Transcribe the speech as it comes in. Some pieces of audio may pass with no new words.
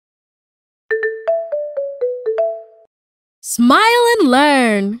Smile and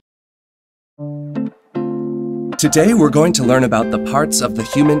learn! Today we're going to learn about the parts of the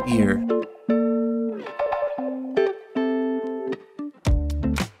human ear.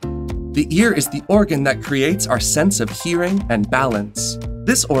 The ear is the organ that creates our sense of hearing and balance.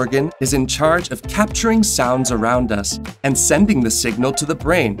 This organ is in charge of capturing sounds around us and sending the signal to the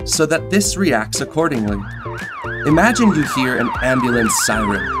brain so that this reacts accordingly. Imagine you hear an ambulance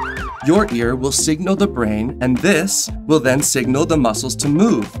siren. Your ear will signal the brain, and this will then signal the muscles to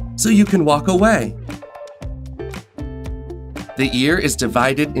move so you can walk away. The ear is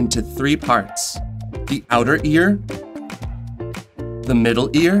divided into three parts: the outer ear, the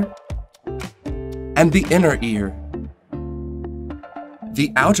middle ear, and the inner ear.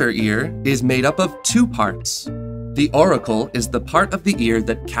 The outer ear is made up of two parts. The auricle is the part of the ear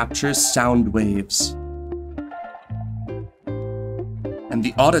that captures sound waves. And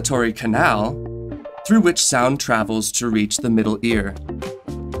the auditory canal, through which sound travels to reach the middle ear.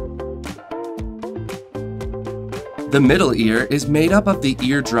 The middle ear is made up of the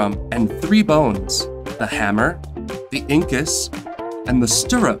eardrum and three bones: the hammer, the incus, and the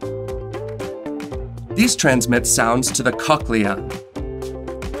stirrup. These transmit sounds to the cochlea.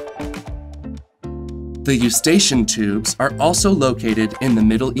 The Eustachian tubes are also located in the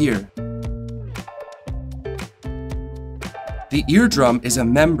middle ear. The eardrum is a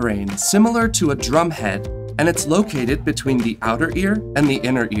membrane similar to a drum head, and it's located between the outer ear and the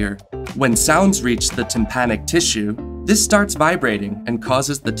inner ear. When sounds reach the tympanic tissue, this starts vibrating and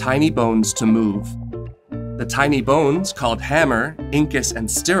causes the tiny bones to move. The tiny bones, called hammer, incus,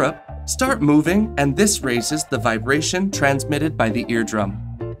 and stirrup, start moving, and this raises the vibration transmitted by the eardrum.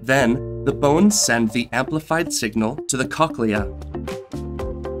 Then, the bones send the amplified signal to the cochlea.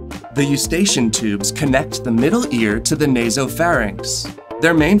 The Eustachian tubes connect the middle ear to the nasopharynx.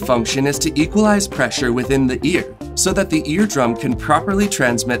 Their main function is to equalize pressure within the ear so that the eardrum can properly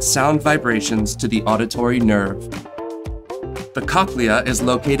transmit sound vibrations to the auditory nerve. The cochlea is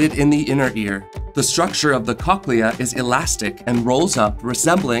located in the inner ear. The structure of the cochlea is elastic and rolls up,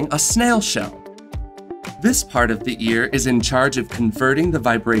 resembling a snail shell. This part of the ear is in charge of converting the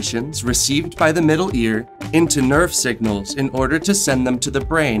vibrations received by the middle ear into nerve signals in order to send them to the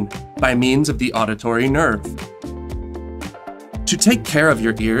brain by means of the auditory nerve. To take care of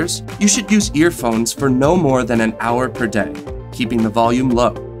your ears, you should use earphones for no more than an hour per day, keeping the volume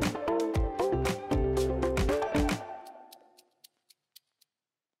low.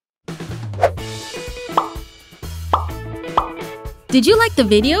 Did you like the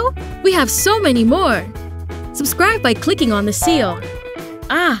video? We have so many more! Subscribe by clicking on the seal.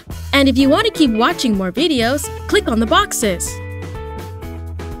 And if you want to keep watching more videos, click on the boxes.